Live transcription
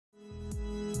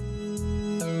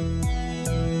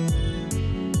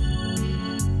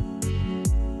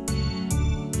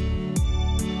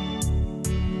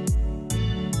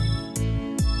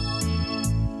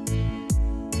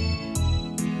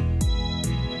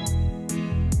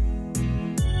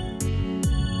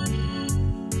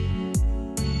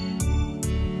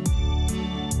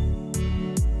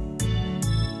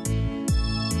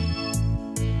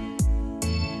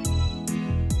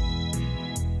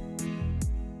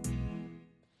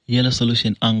Yellow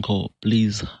Solution Uncle,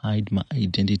 please hide my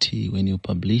identity when you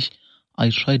publish. I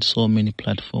tried so many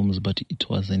platforms, but it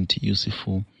wasn't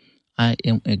useful. I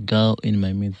am a girl in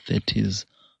my mid-30s.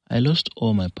 I lost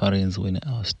all my parents when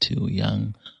I was still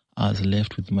young. I was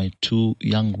left with my two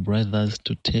young brothers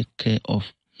to take care of.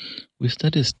 We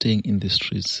started staying in the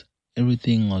streets.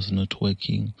 Everything was not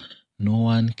working. No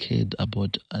one cared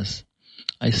about us.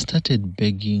 I started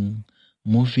begging,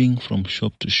 moving from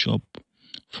shop to shop,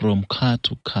 from car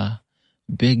to car,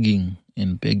 begging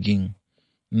and begging.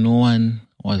 No one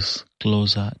was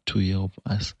closer to help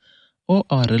us. All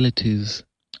our relatives,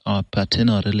 our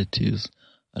paternal relatives,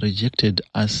 rejected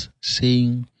us,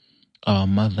 saying our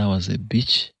mother was a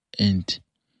bitch and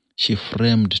she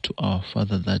framed to our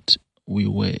father that we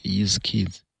were his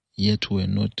kids, yet we were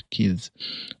not kids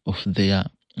of their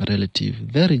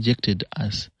relative. They rejected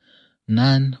us.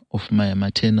 None of my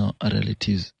maternal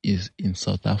relatives is in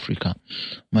South Africa.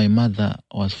 My mother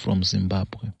was from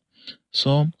Zimbabwe.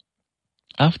 So,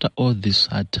 after all these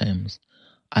hard times,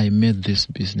 I met this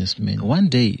businessman. One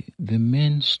day, the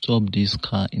man stopped his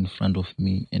car in front of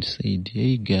me and said,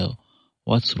 "Hey girl,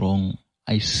 what's wrong?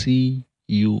 I see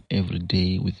you every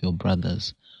day with your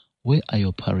brothers. Where are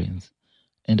your parents?"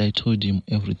 And I told him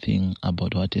everything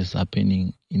about what is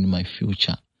happening in my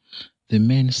future. The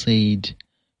man said,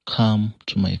 "Come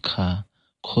to my car,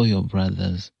 call your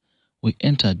brothers." We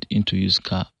entered into his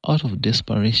car out of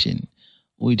desperation.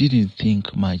 We didn't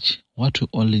think much. What we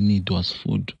only need was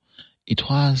food. It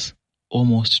was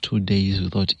almost 2 days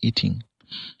without eating.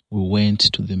 We went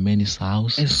to the man's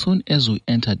house. As soon as we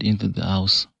entered into the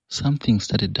house, something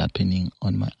started happening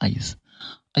on my eyes.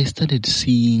 I started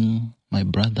seeing my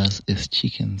brothers as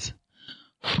chickens.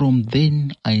 From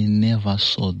then, I never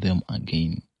saw them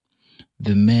again.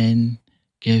 The man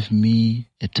gave me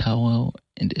a towel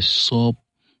and a soap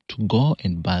to go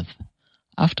and bath.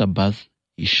 After bath,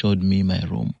 he showed me my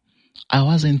room. I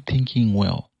wasn't thinking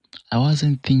well. I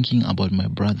wasn't thinking about my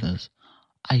brothers.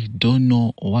 I don't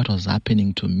know what was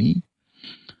happening to me.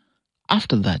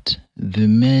 After that, the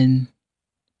man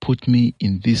put me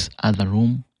in this other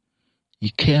room. He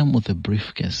came with a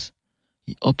briefcase.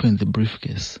 He opened the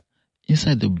briefcase.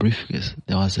 Inside the briefcase,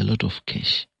 there was a lot of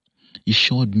cash. He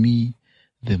showed me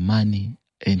the money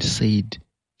and said,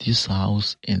 "This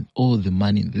house and all the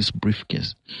money in this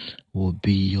briefcase will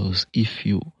be yours if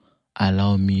you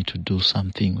allow me to do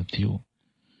something with you."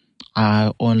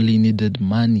 I only needed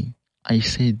money. I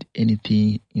said,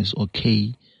 "Anything is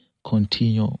okay.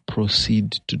 Continue,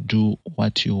 proceed to do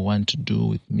what you want to do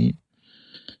with me."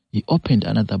 He opened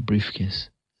another briefcase.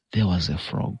 There was a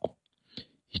frog.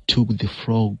 He took the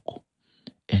frog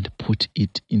and put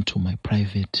it into my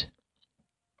private.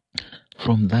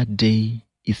 From that day,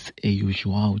 it's a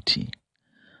usuality.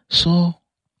 So,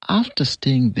 after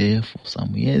staying there for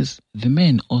some years, the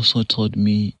man also told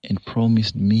me and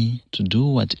promised me to do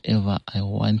whatever I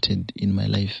wanted in my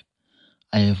life.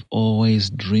 I have always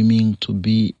dreaming to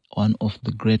be one of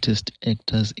the greatest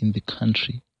actors in the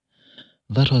country.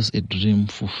 That was a dream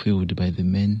fulfilled by the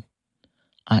man.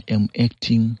 I am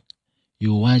acting.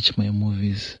 You watch my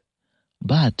movies.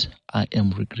 But I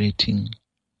am regretting.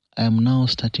 I am now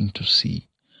starting to see,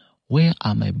 where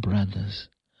are my brothers?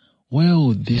 Where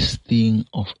would this thing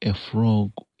of a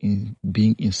frog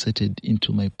being inserted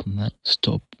into my plant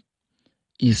stop?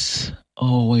 It's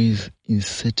always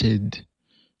inserted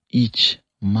each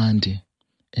Monday,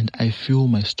 and I feel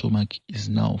my stomach is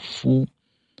now full.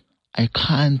 I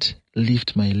can't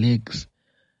lift my legs.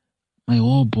 My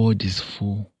whole body is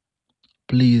full.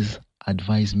 Please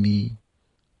advise me.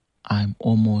 I'm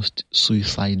almost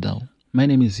suicidal. My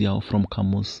name is Yao from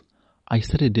Camus. I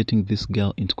started dating this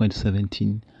girl in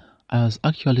 2017. I was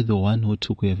actually the one who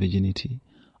took her virginity.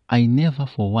 I never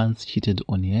for once cheated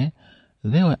on her.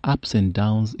 There were ups and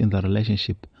downs in the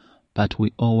relationship, but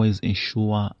we always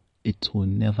ensure it will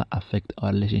never affect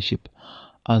our relationship.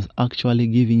 I was actually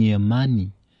giving her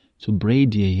money to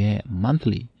braid her hair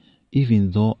monthly,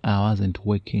 even though I wasn't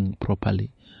working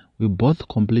properly. We both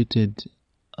completed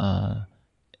our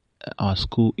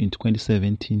school in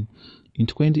 2017. In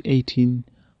 2018,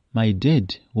 my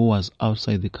dad, who was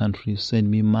outside the country, sent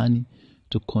me money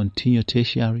to continue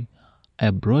tertiary. I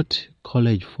brought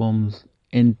college forms,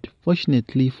 and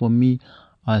fortunately for me,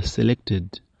 I was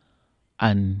selected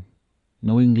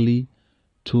unknowingly.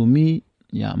 To me,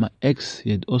 my ex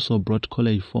had also brought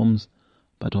college forms,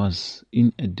 but was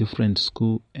in a different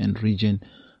school and region.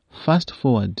 Fast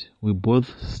forward, we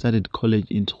both started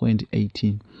college in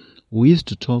 2018. We used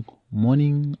to talk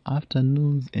morning,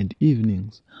 afternoons, and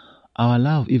evenings. Our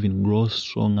love even grows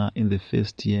stronger in the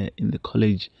first year in the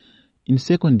college. In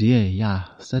second year,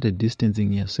 started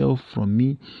distancing herself from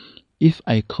me. If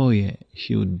I call her,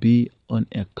 she would be on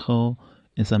a call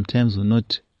and sometimes will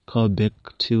not call back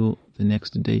till the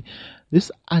next day.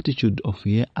 This attitude of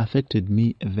her affected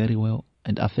me very well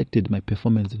and affected my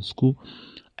performance in school.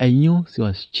 I knew she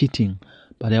was cheating,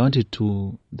 but I wanted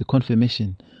the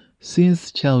confirmation.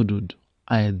 Since childhood,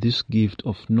 I had this gift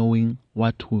of knowing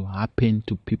what will happen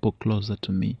to people closer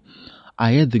to me.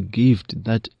 I had the gift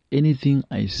that anything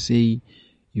I say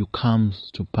you comes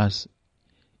to pass.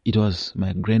 It was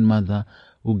my grandmother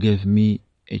who gave me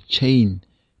a chain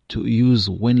to use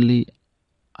when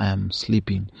I am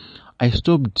sleeping. I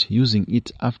stopped using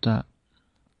it after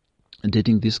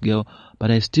dating this girl, but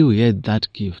I still had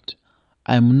that gift.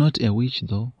 I'm not a witch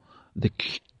though. The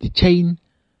chain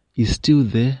is still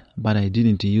there, but I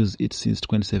didn't use it since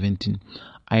 2017.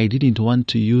 I didn't want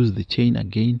to use the chain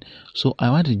again, so I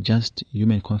wanted just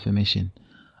human confirmation.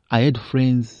 I had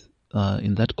friends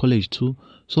in that college too,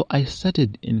 so I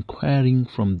started inquiring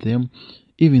from them,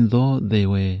 even though they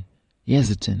were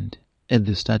hesitant at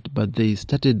the start, but they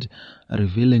started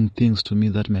revealing things to me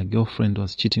that my girlfriend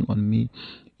was cheating on me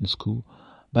in school.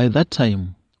 By that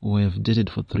time, we have dated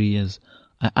for 3 years.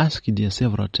 I asked her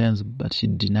several times, but she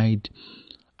denied.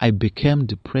 I became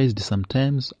depressed.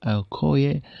 Sometimes I'll call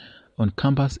her on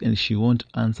campus and she won't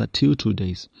answer till 2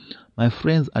 days. My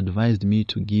friends advised me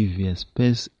to give her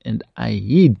space and I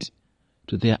heed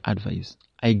to their advice.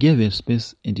 I gave her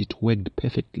space and it worked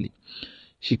perfectly.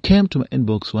 She came to my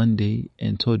inbox one day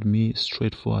and told me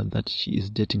straightforward that she is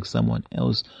dating someone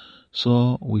else,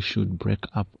 so we should break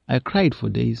up. I cried for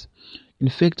days. In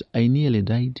fact, I nearly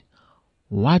died.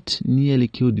 What nearly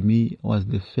killed me was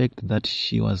the fact that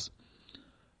she was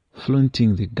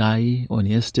flaunting the guy on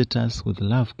her status with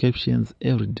love captions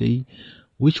every day,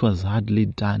 which was hardly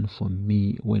done for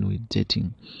me when we were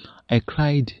dating. I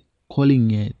cried, calling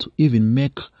her to even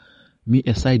make me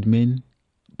a side man,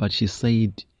 but she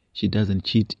said she doesn't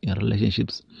cheat in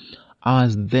relationships. I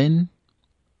was then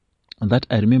that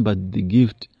I remembered the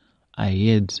gift I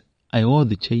had. I wore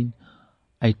the chain.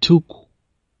 I took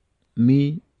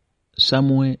me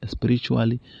somewhere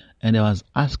spiritually, and I was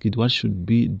asked what should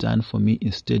be done for me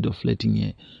instead of letting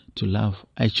her to love.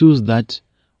 I chose that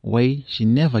way. She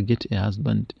never get a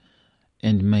husband,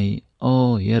 and may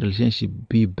all her relationship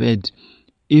be bad.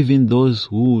 Even those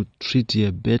who treat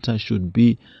her better should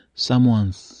be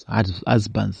someone's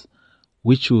husbands,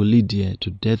 which will lead her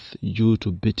to death due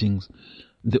to beatings.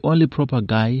 The only proper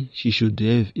guy she should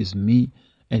have is me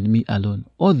and me alone.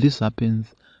 All this happens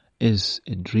as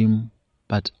a dream,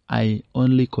 but I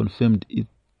only confirmed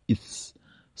it's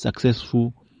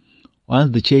successful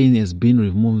once the chain has been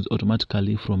removed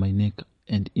automatically from my neck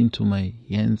and into my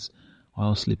hands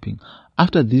while sleeping.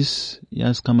 After this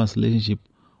year's campus relationship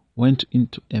went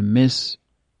into a mess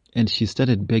and she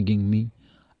started begging me,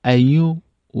 I knew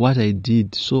what I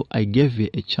did, so I gave her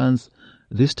a chance.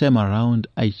 This time around,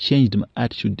 I changed my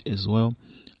attitude as well.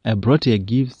 I brought her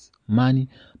gifts, money,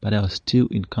 but I was still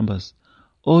in campus.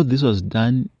 All this was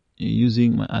done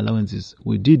using my allowances.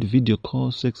 We did video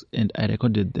call sex and I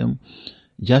recorded them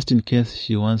just in case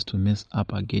she wants to mess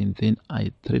up again. Then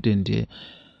I threatened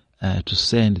her to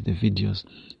send the videos.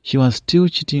 She was still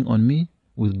cheating on me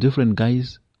with different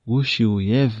guys who she would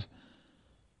have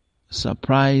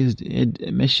surprised,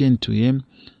 had mentioned to him.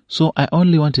 So I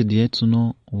only wanted her to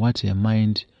know what her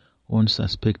mind won't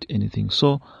suspect anything.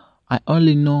 So I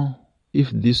only know if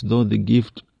this, though the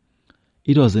gift,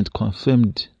 it wasn't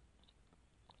confirmed,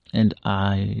 and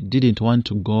I didn't want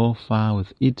to go far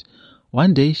with it.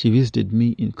 One day she visited me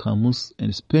in Kamus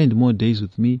and spent more days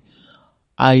with me.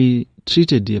 I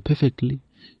treated her perfectly.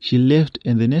 She left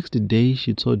and the next day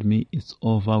she told me it's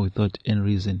over without any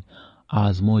reason. I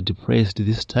was more depressed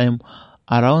this time.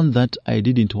 Around that, I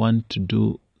didn't want to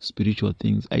do spiritual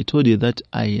things. I told her that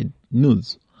I had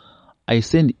nudes. I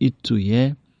sent it to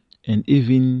her and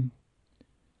even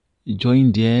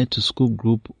joined her to school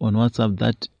group on WhatsApp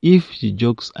that if she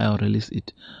jokes, I'll release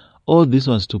it. All this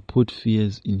was to put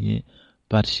fears in her,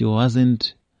 but she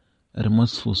wasn't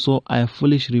remorseful. So I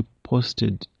foolishly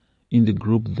posted in the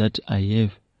group that I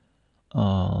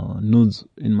have nudes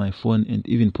in my phone and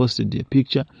even posted a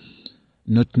picture,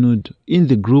 not nude, in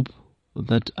the group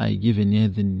that I given her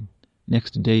the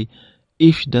next day.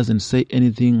 If she doesn't say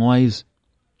anything wise,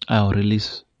 I'll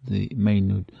release the main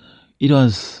nude. It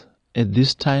was at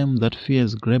this time that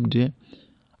fears grabbed her.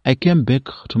 I came back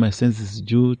to my senses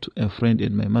due to a friend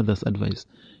and my mother's advice.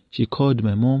 She called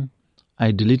my mom.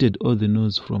 I deleted all the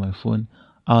nudes from my phone.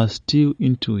 I was still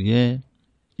into her.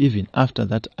 Even after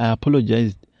that, I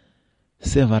apologized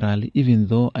severally, even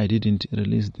though I didn't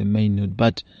release the main nude,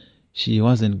 but she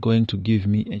wasn't going to give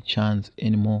me a chance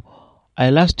anymore. I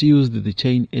last used the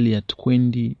chain earlier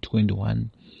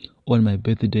 2021 on my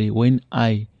birthday when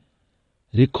I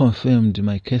reconfirmed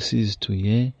my cases to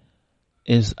here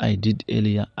as I did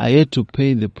earlier. I had to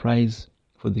pay the price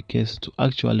for the case to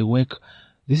actually work.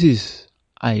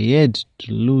 I had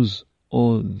to lose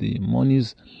all the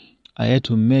monies. I had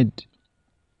to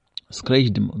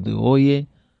scratch the whole year,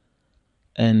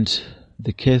 and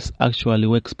the case actually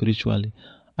worked spiritually.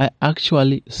 I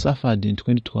actually suffered in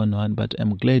 2021, but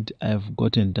I'm glad I've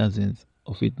gotten dozens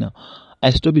of it now. I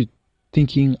stopped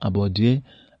thinking about it,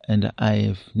 and I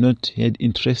have not had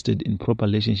interested in proper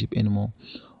relationship anymore.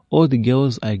 All the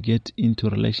girls I get into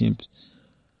relationships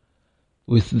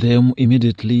with them,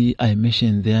 immediately I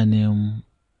mention their name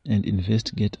and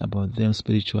investigate about them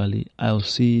spiritually. I'll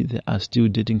see they are still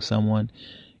dating someone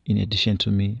in addition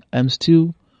to me. I'm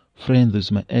still friends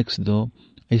with my ex though.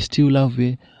 I still love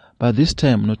her, but this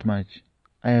time not much.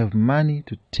 I have money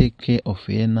to take care of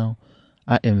her now.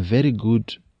 I am very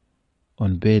good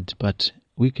on bed, but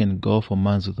we can go for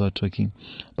months without talking.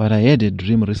 But I had a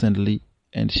dream recently,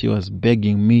 and she was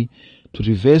begging me to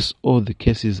reverse all the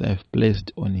cases I've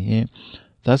placed on her.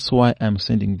 That's why I'm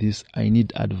sending this. I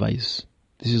need advice.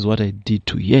 This is what I did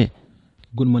to her.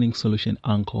 Good morning, Solution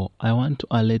Uncle. I want to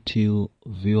alert you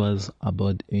viewers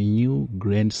about a new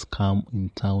grand scam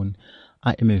in town.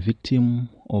 I am a victim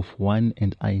of one,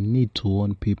 and I need to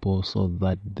warn people so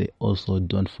that they also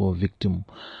don't fall victim.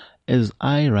 As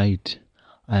I write,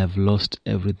 I have lost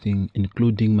everything,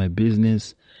 including my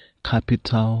business,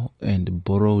 capital, and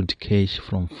borrowed cash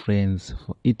from friends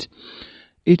for it.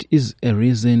 It is a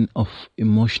reason of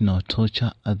emotional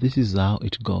torture. This is how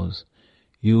it goes.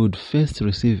 You would first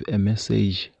receive a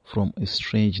message from a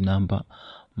strange number.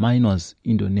 Mine was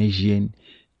Indonesian,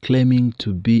 claiming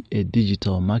to be a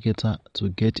digital marketer to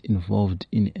get involved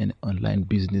in an online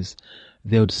business.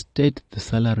 They would state the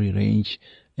salary range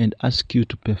and ask you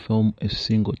to perform a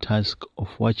single task of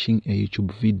watching a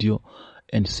YouTube video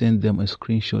and send them a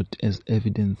screenshot as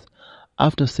evidence.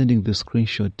 After sending the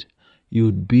screenshot, you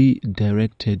would be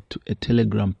directed to a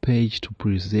Telegram page to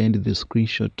present the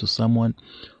screenshot to someone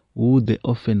who they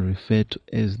often refer to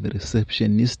as the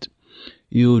receptionist.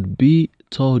 You would be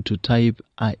told to type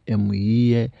 "I am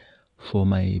here for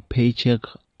my paycheck"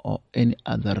 or any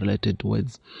other related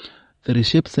words. The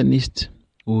receptionist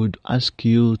would ask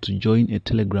you to join a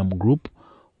Telegram group,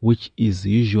 which is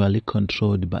usually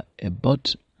controlled by a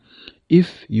bot.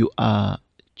 If you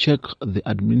check the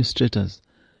administrators.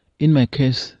 In my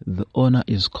case, the owner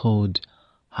is called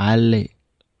Hale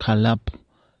Kalap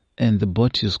and the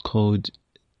bot is called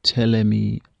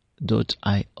Teleme.io.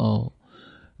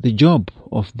 The job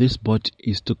of this bot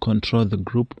is to control the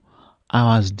group. I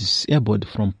was disabled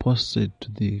from posted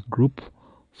to the group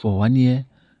for 1 year.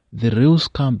 The real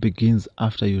scam begins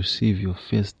after you receive your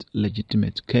first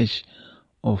legitimate cash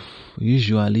of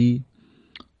usually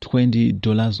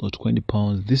 $20 or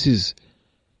 £20. This is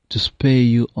to spur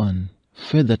you on.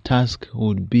 Further tasks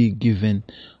would be given,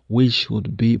 which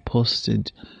would be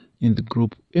posted in the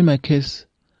group. In my case,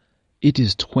 it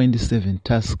is 27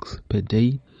 tasks per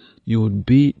day. You would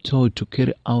be told to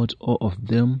carry out all of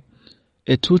them.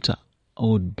 A tutor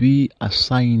would be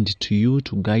assigned to you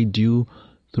to guide you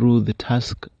through the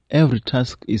task. Every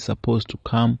task is supposed to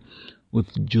come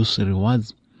with juicy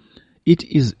rewards. It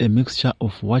is a mixture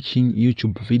of watching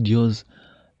YouTube videos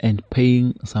and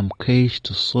paying some cash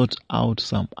to sort out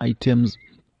some items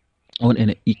on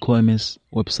an e-commerce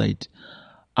website.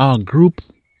 Our group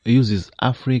uses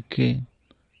Africa,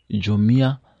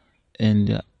 Jumia,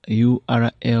 and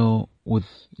URL with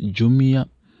Jumia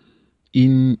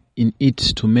in it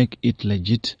to make it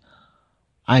legit.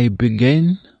 I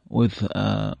began with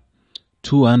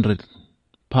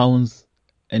 £200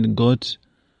 and got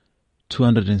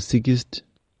 260,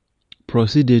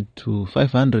 proceeded to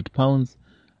 £500,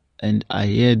 and I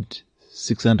had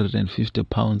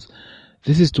 £650.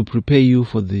 This is to prepare you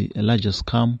for the larger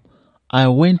scam. I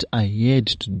went ahead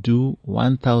to do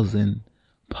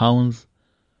 £1,000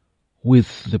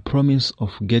 with the promise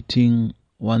of getting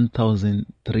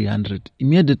 1,300.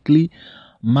 Immediately,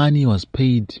 money was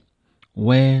paid.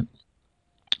 Were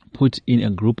put in a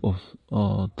group of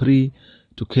 3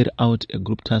 to carry out a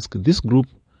group task. This group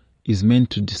is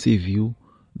meant to deceive you.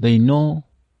 They know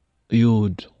you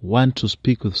would want to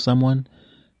speak with someone.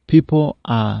 People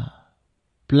are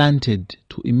planted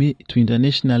to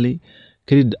internationally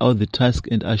carry out the task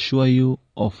and assure you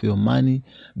of your money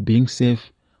being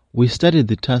safe. We started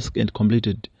the task and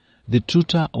completed. The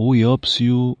tutor who helps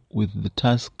you with the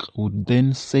task would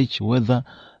then search whether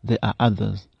there are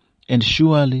others, and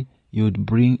surely you would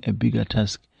bring a bigger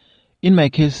task. In my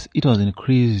case, it was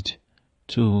increased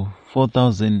to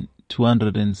 4,000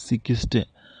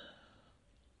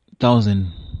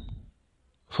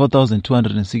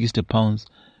 4,260 pounds.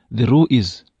 The rule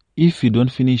is, if you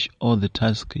don't finish all the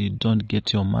tasks, you don't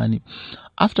get your money.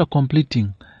 After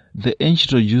completing, they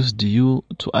introduced you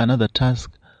to another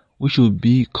task, which will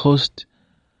be cost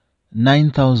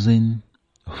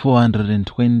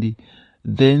 9,420.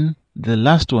 Then the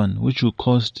last one, which will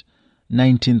cost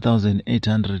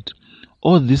 19,800.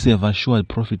 All these have assured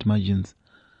profit margins.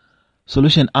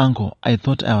 Solution Uncle, I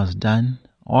thought I was done.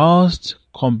 Whilst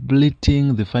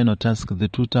completing the final task, the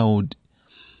tutor would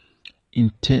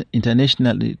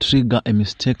internationally trigger a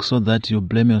mistake so that you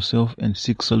blame yourself and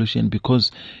seek solution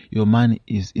because your money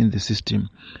is in the system.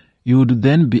 You would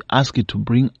then be asked to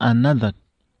bring another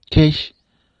cash,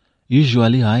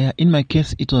 usually higher. In my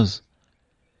case, it was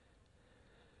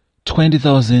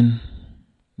 20,000.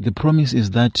 The promise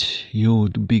is that you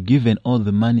would be given all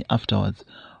the money afterwards.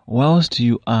 Whilst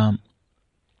you are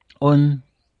on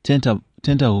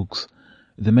tenterhooks,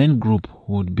 the main group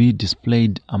would be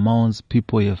displayed amounts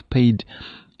people have paid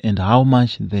and how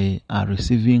much they are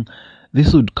receiving.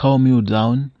 This would calm you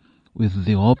down with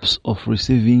the hopes of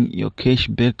receiving your cash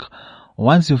back.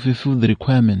 Once you fulfill the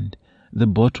requirement, the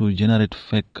bot will generate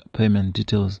fake payment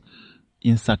details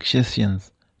in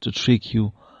successions to trick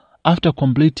you. After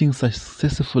completing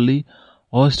successfully,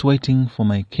 whilst waiting for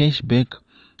my cash back,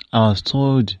 I was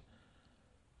told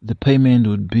the payment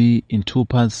would be in two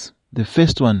parts. The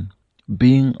first one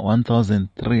being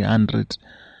 1,300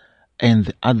 and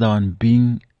the other one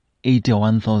being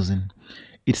 81,000.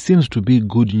 It seems to be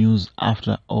good news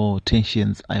after all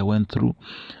tensions I went through.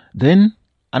 Then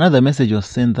another message was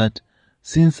sent that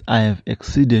since I have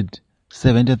exceeded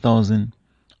 70,000,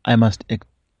 I must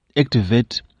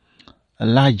activate a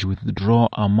large withdrawal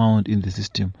amount in the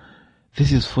system.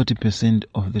 This is 40%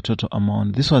 of the total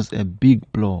amount. This was a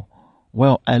big blow.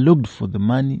 Well, I looked for the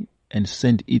money and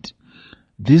sent it.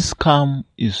 This scam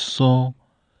is so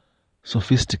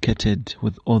sophisticated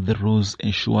with all the rules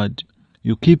ensured.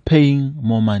 You keep paying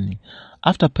more money.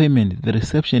 After payment, the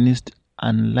receptionist,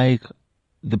 unlike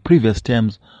the previous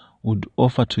terms, would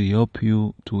offer to help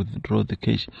you to withdraw the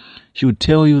cash. She would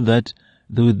tell you that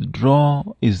the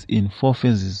withdrawal is in 4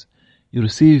 phases. You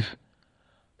receive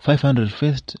 500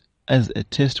 first as a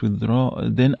test withdrawal,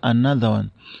 then another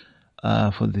one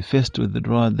for the first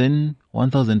withdrawal, then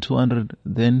 1,200,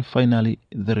 then finally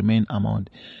the remaining amount.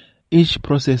 Each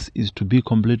process is to be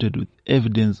completed with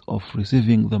evidence of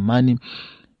receiving the money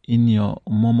in your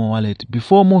Momo wallet.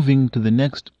 Before moving to the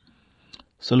next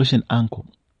solution Uncle,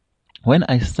 when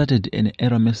I started, an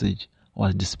error message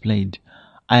was displayed.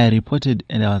 I reported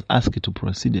and I was asked to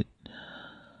proceed.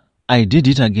 I did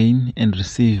it again and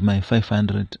received my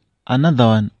 500. Another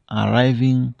one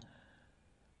arrived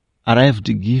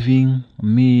giving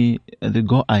me the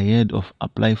go ahead of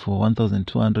apply for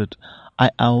 1,200.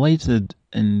 I awaited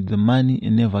and the money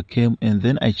never came, and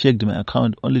then I checked my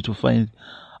account only to find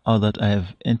out that I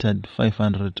have entered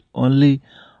 500 only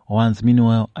once.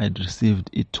 Meanwhile, I'd received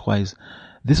it twice.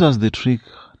 This was the trick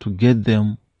to get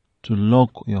them to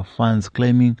lock your funds,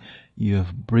 claiming you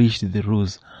have breached the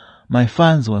rules. My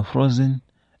funds were frozen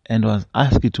and was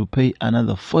asked to pay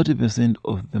another 40%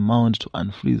 of the amount to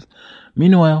unfreeze.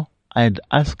 Meanwhile, I had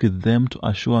asked them to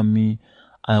assure me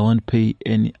I won't pay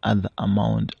any other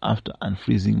amount after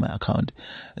unfreezing my account.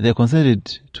 They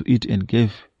consented to it and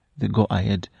gave the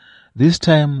go-ahead. This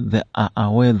time they are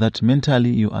aware that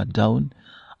mentally you are down.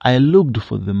 I looked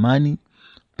for the money,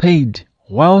 paid.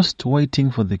 Whilst waiting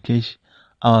for the cash,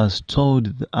 I was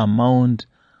told the amount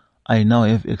I now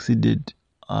have exceeded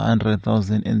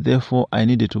 100,000 and therefore I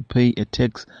needed to pay a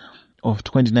tax of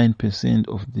 29%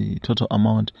 of the total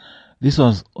amount. This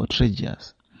was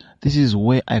outrageous. This is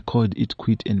where I called it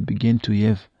quit and began to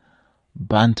have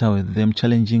banter with them,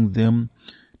 challenging them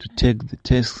to take the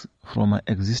tax from my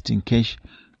existing cash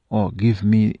or give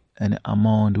me an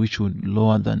amount which would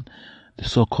lower than the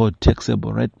so-called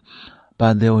taxable rate.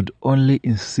 But they would only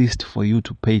insist for you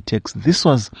to pay tax. This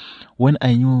was when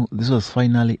I knew this was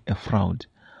finally a fraud.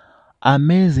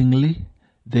 Amazingly,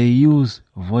 they use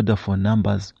Vodafone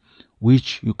numbers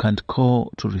which you can't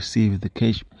call to receive the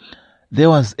cash. There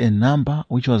was a number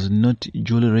which was not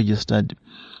duly registered,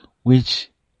 which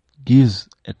gives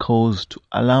a cause to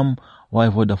alarm why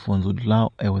Vodafone would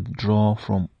allow a withdrawal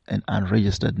from an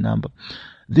unregistered number.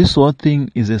 This whole thing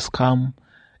is a scam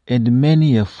and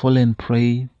many have fallen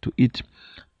prey to it.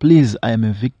 Please, I am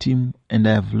a victim and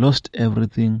I have lost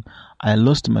everything. I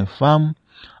lost my farm,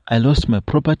 I lost my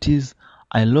properties,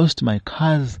 I lost my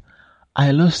cars,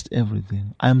 I lost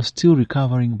everything. I am still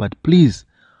recovering, but please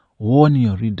warn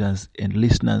your readers and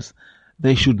listeners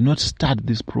they should not start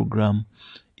this program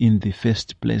in the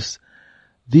first place.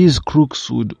 These crooks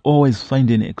would always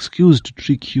find an excuse to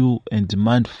trick you and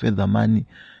demand further money.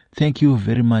 Thank you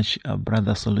very much,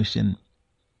 Brother Solution.